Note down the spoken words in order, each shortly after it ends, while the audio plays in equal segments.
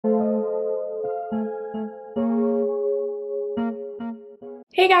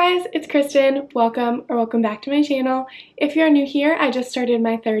Hey guys, it's Kristen. Welcome back to my channel. If you're new here, I just started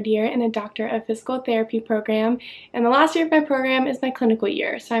my third year in a Doctorate of Physical Therapy program, and the last year of my program is my clinical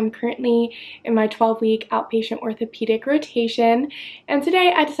year. So I'm currently in my 12-week outpatient orthopedic rotation, and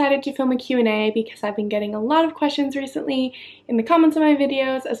today I decided to film a Q&A because I've been getting a lot of questions recently in the comments of my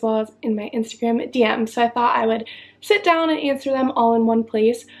videos as well as in my Instagram DMs. So I thought I would sit down and answer them all in one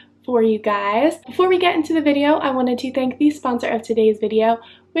place for you guys. Before we get into the video, I wanted to thank the sponsor of today's video,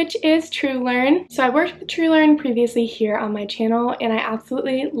 which is TrueLearn. So I worked with TrueLearn previously here on my channel, and I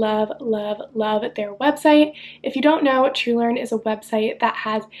absolutely love their website. If you don't know, TrueLearn is a website that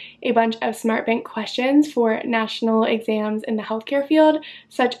has a bunch of SmartBank questions for national exams in the healthcare field,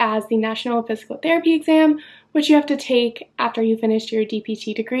 such as the National Physical Therapy exam, which you have to take after you finish your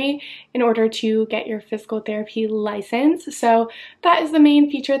DPT degree in order to get your physical therapy license. So that is the main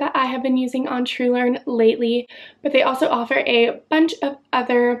feature that I have been using on TrueLearn lately, but they also offer a bunch of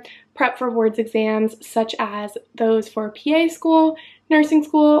other prep for boards exams, such as those for PA school, nursing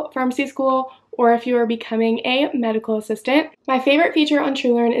school, pharmacy school, or if you are becoming a medical assistant. My favorite feature on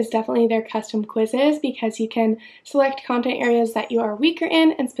TrueLearn is definitely their custom quizzes, because you can select content areas that you are weaker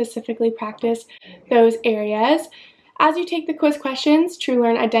in and specifically practice those areas. As you take the quiz questions,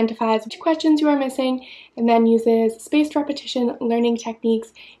 TrueLearn identifies which questions you are missing and then uses spaced repetition learning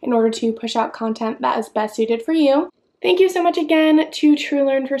techniques in order to push out content that is best suited for you. Thank you so much again to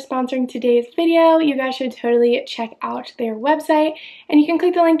TrueLearn for sponsoring today's video. You guys should totally check out their website, and you can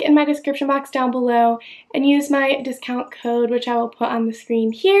click the link in my description box down below and use my discount code, which I will put on the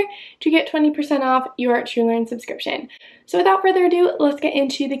screen here, to get 20% off your TrueLearn subscription. So without further ado, let's get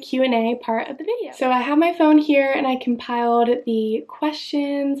into the Q&A part of the video. So I have my phone here and I compiled the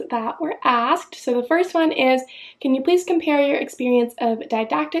questions that were asked. So the first one is, can you please compare your experience of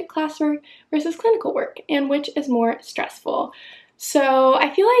didactic classwork versus clinical work, and which is more stressful? So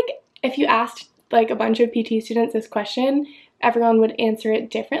I feel like if you asked like a bunch of PT students this question, everyone would answer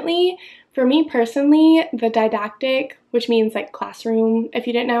it differently. For me personally, the didactic, which means like classroom, if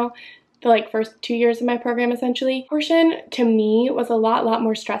you didn't know, the first 2 years of my program essentially, portion to me was a lot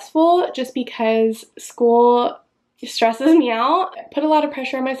more stressful, just because school stresses me out. I put a lot of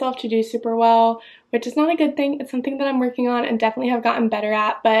pressure on myself to do super well, which is not a good thing. It's something that I'm working on and definitely have gotten better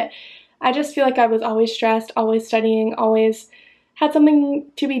at, but I just feel like I was always stressed, always studying, always had something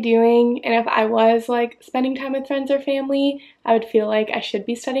to be doing, and if I was spending time with friends or family, I would feel like I should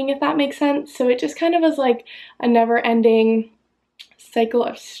be studying, if that makes sense. So it just kind of was like a never-ending cycle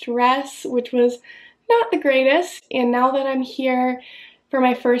of stress, which was not the greatest. And now that I'm here for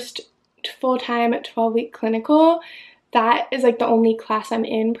my first full-time 12-week clinical, that is the only class I'm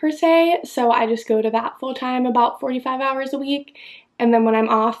in per se, so I just go to that full-time about 45 hours a week, and then when I'm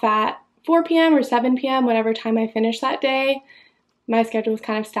off at 4 p.m. or 7 p.m., whatever time I finish that day, my schedule is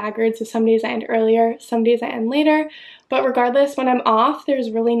kind of staggered, so some days I end earlier, some days I end later, but regardless, when I'm off,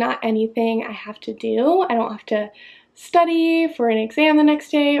 there's really not anything I have to do. I don't have to study for an exam the next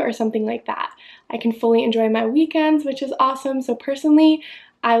day or something like that. I can fully enjoy my weekends, which is awesome. So personally,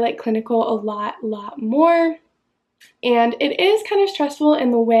 I like clinical a lot more. And it is kind of stressful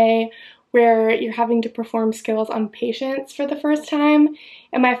in the way where you're having to perform skills on patients for the first time.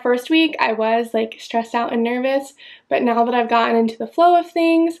 In my first week, I was stressed out and nervous, but now that I've gotten into the flow of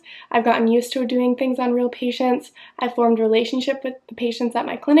things, I've gotten used to doing things on real patients, I've formed a relationship with the patients at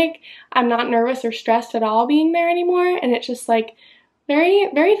my clinic, I'm not nervous or stressed at all being there anymore, and it's just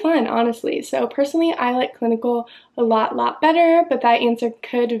very fun, honestly. So personally, I like clinical a lot better, but that answer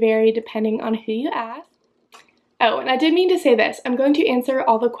could vary depending on who you ask. Oh, and I did mean to say this. I'm going to answer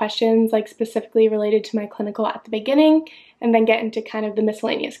all the questions specifically related to my clinical at the beginning, and then get into kind of the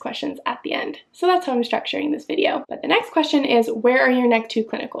miscellaneous questions at the end. So that's how I'm structuring this video. But the next question is, where are your next 2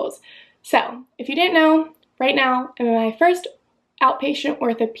 clinicals? So if you didn't know, right now I'm in my first outpatient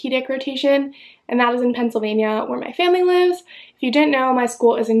orthopedic rotation, and that is in Pennsylvania, where my family lives. If you didn't know, my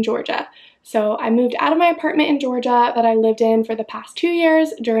school is in Georgia. So I moved out of my apartment in Georgia that I lived in for the past 2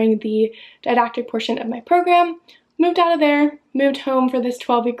 years during the didactic portion of my program, moved out of there, moved home for this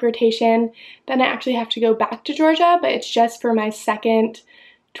 12-week rotation. Then I actually have to go back to Georgia, but it's just for my second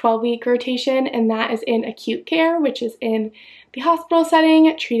 12-week rotation, and that is in acute care, which is in the hospital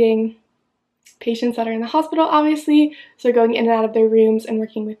setting, treating patients that are in the hospital, obviously, so going in and out of their rooms and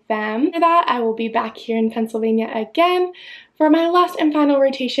working with them. After that, I will be back here in Pennsylvania again for my last and final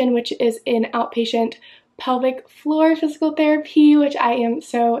rotation, which is in outpatient pelvic floor physical therapy, which I am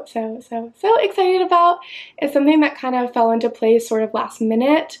so excited about. It's something that kind of fell into place sort of last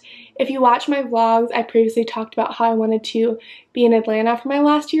minute. If you watch my vlogs, I previously talked about how I wanted to be in Atlanta for my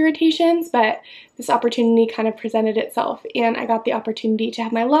last 2 rotations, but this opportunity kind of presented itself, and I got the opportunity to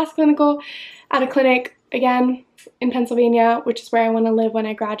have my last clinical at a clinic, again, in Pennsylvania, which is where I want to live when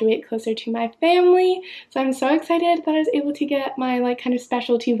I graduate, closer to my family. So I'm so excited that I was able to get my like kind of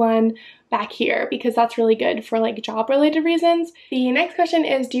specialty one back here, because that's really good for like job related reasons. The next question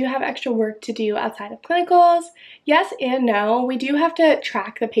is, do you have extra work to do outside of clinicals? Yes and no. We do have to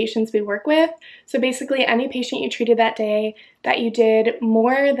track the patients we work with. So basically any patient you treated that day that you did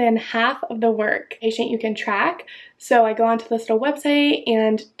more than half of the work, patient you can track. So I go onto this little website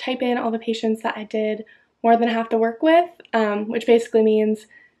and type in all the patients that I did more than half the work with, which basically means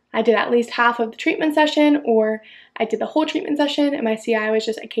I did at least half of the treatment session, or I did the whole treatment session and my CI was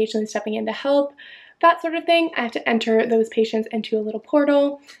just occasionally stepping in to help, that sort of thing. I have to enter those patients into a little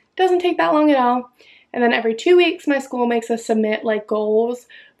portal. It doesn't take that long at all. And then every 2 weeks, my school makes us submit like goals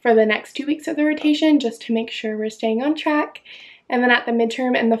for the next 2 weeks of the rotation, just to make sure we're staying on track. And then at the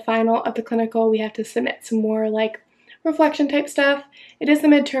midterm and the final of the clinical, we have to submit some more like reflection type stuff. It is the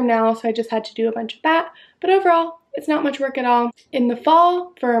midterm now, so I just had to do a bunch of that, but overall, it's not much work at all. In the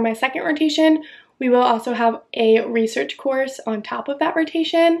fall, for my second rotation, we will also have a research course on top of that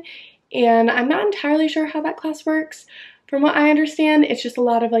rotation, and I'm not entirely sure how that class works. From what I understand, it's just a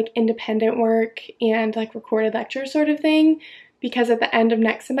lot of like independent work and like recorded lecture sort of thing, because at the end of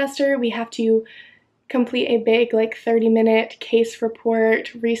next semester, we have to complete a big like 30-minute case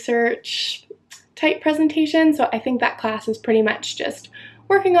report research type presentation. So I think that class is pretty much just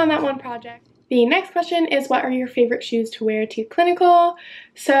working on that one project. The next question is, what are your favorite shoes to wear to clinical?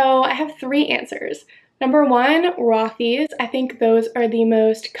 So I have 3 answers. Number 1, Rothy's. I think those are the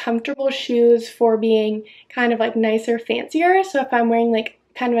most comfortable shoes for being kind of like nicer, fancier. So if I'm wearing like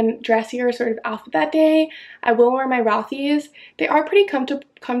kind of a dressier sort of outfit that day, I will wear my Rothy's. They are pretty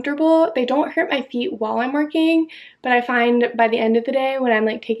comfortable. They don't hurt my feet while I'm working, but I find by the end of the day when I'm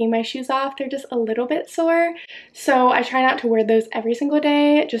like taking my shoes off, they're just a little bit sore. So I try not to wear those every single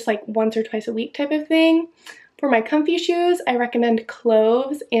day, just like once or twice a week type of thing. For my comfy shoes, I recommend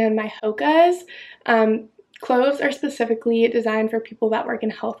Cloves and my Hoka's. Cloves are specifically designed for people that work in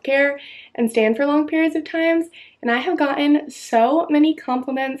healthcare and stand for long periods of times, and I have gotten so many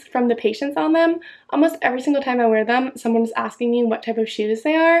compliments from the patients on them. Almost every single time I wear them, someone is asking me what type of shoes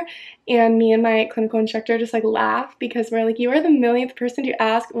they are, and me and my clinical instructor just like laugh, because we're like, you are the millionth person to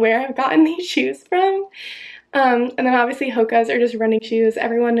ask where I've gotten these shoes from. And then obviously Hoka's are just running shoes.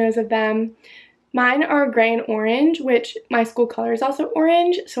 Everyone knows of them. Mine are gray and orange, which my school color is also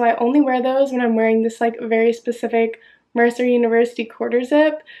orange, so I only wear those when I'm wearing this like very specific Mercer University quarter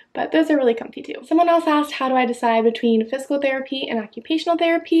zip, but those are really comfy too. Someone else asked, how do I decide between physical therapy and occupational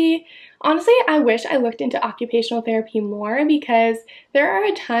therapy? Honestly, I wish I looked into occupational therapy more, because there are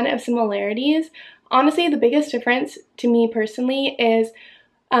a ton of similarities. Honestly, the biggest difference to me personally is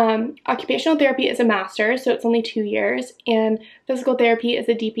occupational therapy is a master's, so it's only 2 years, and physical therapy is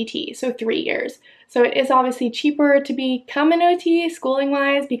a DPT, so 3 years. So it is obviously cheaper to become an OT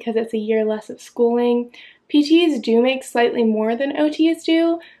schooling-wise, because it's a year less of schooling. PTs do make slightly more than OTs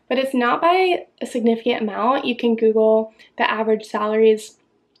do, but it's not by a significant amount. You can Google the average salaries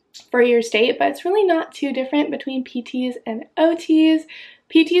for your state, but it's really not too different between PTs and OTs.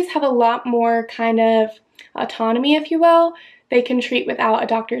 PTs have a lot more kind of autonomy, if you will. They can treat without a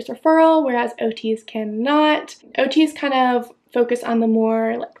doctor's referral, whereas OTs cannot. OTs kind of focus on the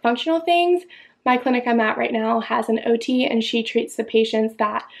more like functional things. My clinic I'm at right now has an OT, and she treats the patients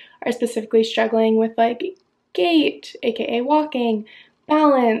that are specifically struggling with like gait, aka walking,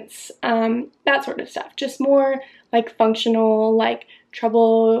 balance, that sort of stuff. Just more like functional, like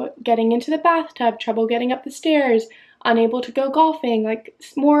trouble getting into the bathtub, trouble getting up the stairs, unable to go golfing, like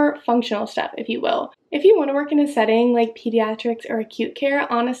more functional stuff, if you will. If you want to work in a setting like pediatrics or acute care,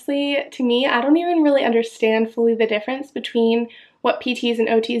 honestly, to me, I don't even really understand fully the difference between what PTs and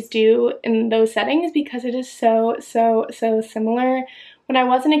OTs do in those settings, because it is so similar. When I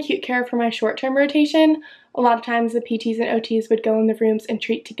was in acute care for my short-term rotation, a lot of times the PTs and OTs would go in the rooms and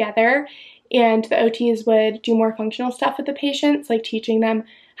treat together, and the OTs would do more functional stuff with the patients, like teaching them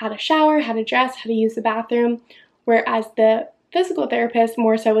how to shower, how to dress, how to use the bathroom, whereas the physical therapist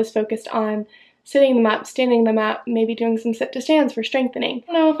more so was focused on sitting them up, standing them up, maybe doing some sit to stands for strengthening.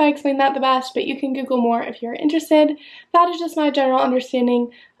 I don't know if I explained that the best, but you can Google more if you're interested. That is just my general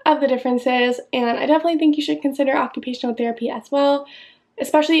understanding of the differences, and I definitely think you should consider occupational therapy as well,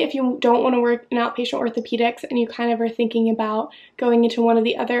 especially if you don't want to work in outpatient orthopedics and you kind of are thinking about going into one of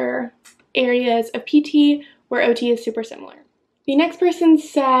the other areas of PT where OT is super similar. The next person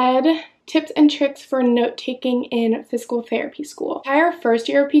said tips and tricks for note-taking in physical therapy school. The entire first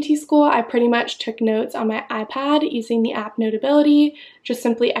year of PT school, I pretty much took notes on my iPad using the app Notability, just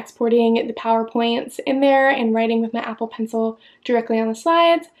simply exporting the PowerPoints in there and writing with my Apple Pencil directly on the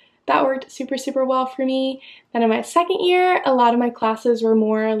slides. That worked super well for me. Then in my second year, a lot of my classes were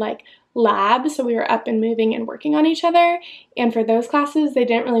more like labs, so we were up and moving and working on each other, and for those classes they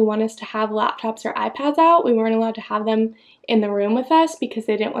didn't really want us to have laptops or iPads out. We weren't allowed to have them in the room with us because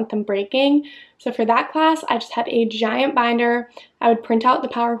they didn't want them breaking. So for that class, I just had a giant binder. I would print out the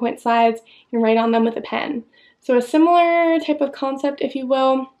PowerPoint slides and write on them with a pen. So a similar type of concept, if you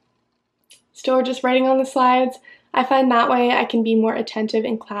will, still just writing on the slides. I find that way I can be more attentive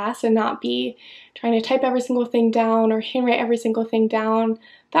in class and not be trying to type every single thing down or handwrite every single thing down.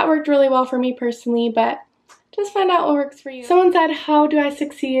 That worked really well for me personally, but just find out what works for you. Someone said, how do I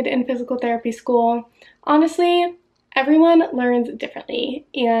succeed in physical therapy school? Honestly, everyone learns differently,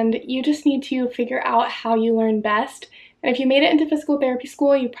 and you just need to figure out how you learn best. And if you made it into physical therapy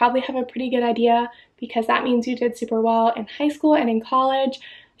school, you probably have a pretty good idea because that means you did super well in high school and in college.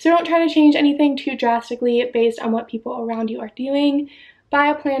 So don't try to change anything too drastically based on what people around you are doing. Buy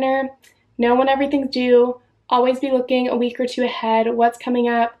a planner, know when everything's due, always be looking a week or two ahead, what's coming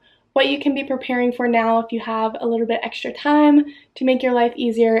up, what you can be preparing for now if you have a little bit extra time to make your life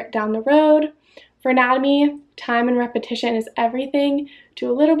easier down the road. For anatomy, time and repetition is everything.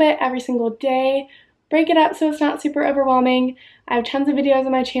 Do a little bit every single day. Break it up so it's not super overwhelming. I have tons of videos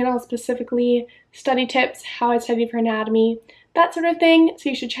on my channel, specifically study tips, how I studied for anatomy, that sort of thing, so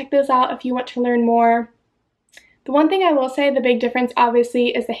you should check those out if you want to learn more. The one thing I will say, the big difference obviously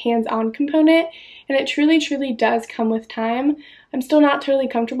is the hands-on component, and it truly does come with time. I'm still not totally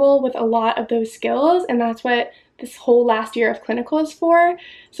comfortable with a lot of those skills, and that's what this whole last year of clinical is for.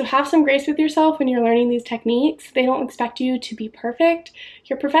 So have some grace with yourself when you're learning these techniques. They don't expect you to be perfect.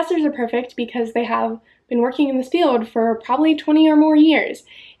 Your professors are perfect because they have been working in this field for probably 20 or more years,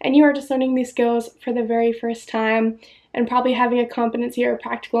 and you are just learning these skills for the very first time and probably having a competency or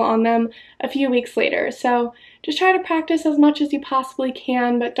practical on them a few weeks later. So just try to practice as much as you possibly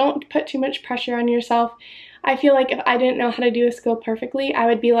can, but don't put too much pressure on yourself. I feel like if I didn't know how to do a skill perfectly, I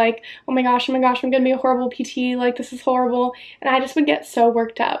would be like, oh my gosh, I'm gonna be a horrible PT, like this is horrible, and I just would get so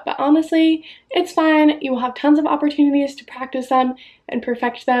worked up. But honestly, it's fine. You will have tons of opportunities to practice them and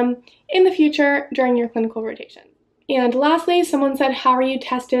perfect them in the future during your clinical rotation. And lastly, someone said, how are you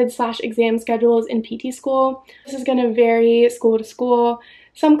tested / exam schedules in PT school? This is gonna vary school to school.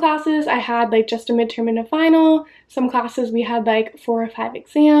 Some classes I had like just a midterm and a final. Some classes we had like 4 or 5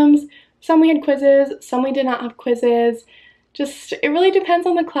 exams. Some we had quizzes, some we did not have quizzes. Just, it really depends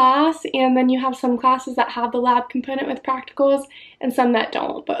on the class, and then you have some classes that have the lab component with practicals and some that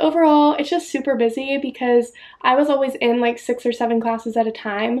don't. But overall, it's just super busy because I was always in like 6 or 7 classes at a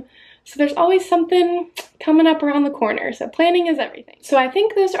time. So there's always something coming up around the corner. So planning is everything. So I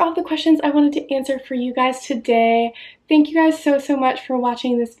think those are all the questions I wanted to answer for you guys today. Thank you guys so much for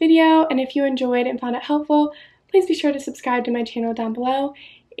watching this video. And if you enjoyed and found it helpful, please be sure to subscribe to my channel down below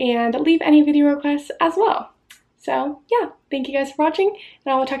and leave any video requests as well. So yeah, thank you guys for watching,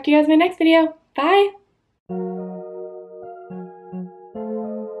 and I will talk to you guys in my next video. Bye!